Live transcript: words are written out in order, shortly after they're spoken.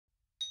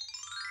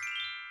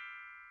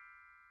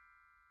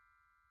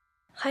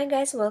Hi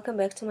guys, welcome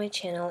back to my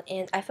channel,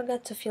 and I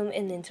forgot to film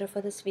an intro for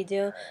this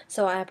video,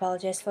 so I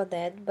apologize for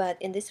that. But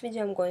in this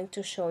video I'm going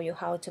to show you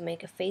how to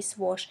make a face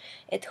wash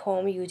at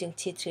home using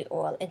tea tree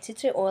oil. And tea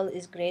tree oil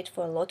is great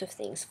for a lot of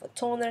things, for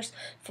toners,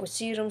 for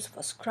serums,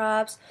 for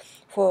scrubs,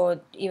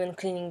 for even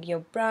cleaning your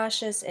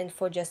brushes, and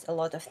for just a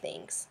lot of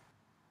things.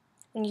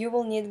 And you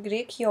will need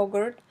Greek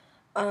yogurt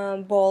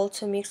bowl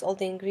to mix all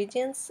the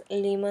ingredients,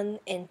 lemon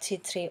and tea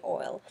tree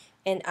oil.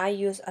 And I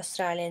use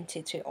Australian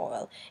tea tree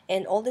oil.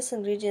 And all these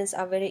ingredients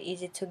are very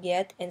easy to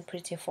get and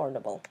pretty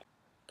affordable.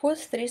 Put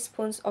 3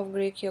 spoons of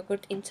Greek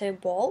yogurt into a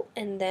bowl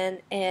and then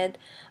add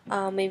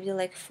maybe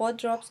like 4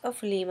 drops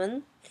of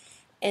lemon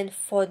and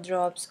 4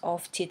 drops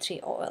of tea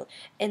tree oil,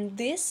 and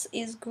this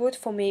is good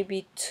for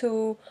maybe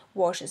 2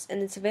 washes,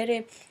 and it's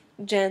very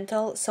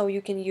gentle, so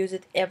you can use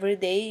it every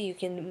day. You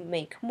can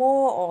make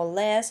more or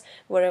less,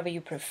 wherever you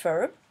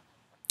prefer.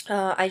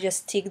 I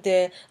just stick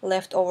the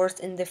leftovers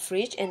in the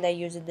fridge and I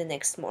use it the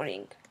next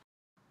morning.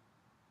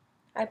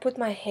 I put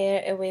my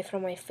hair away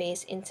from my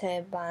face into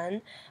a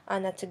bun,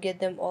 not to get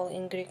them all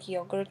in Greek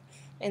yogurt,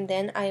 and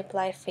then I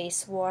apply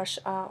face wash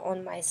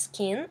on my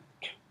skin,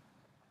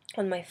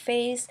 on my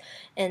face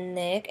and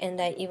neck, and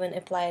I even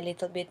apply a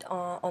little bit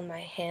on my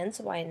hands,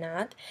 why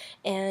not.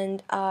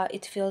 And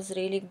it feels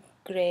really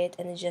great,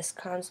 and it just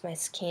calms my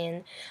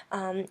skin.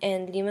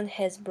 And lemon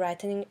has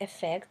brightening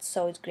effect,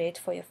 so it's great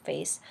for your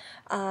face.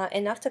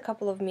 And after a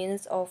couple of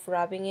minutes of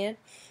rubbing it,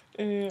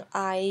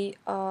 I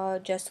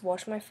just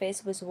wash my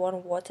face with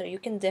warm water. You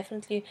can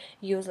definitely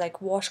use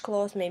like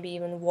washcloth, maybe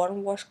even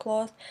warm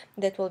washcloth.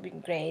 That will be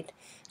great.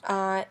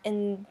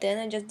 And then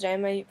I just dry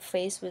my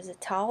face with a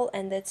towel,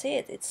 and that's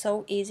it. It's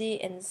so easy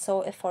and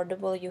so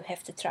affordable. You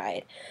have to try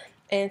it.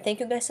 And thank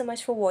you guys so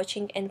much for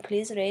watching, and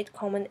please rate,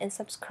 comment and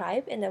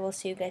subscribe, and I will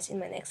see you guys in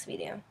my next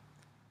video.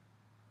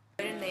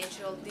 Very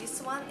natural. This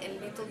one a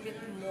little bit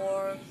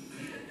more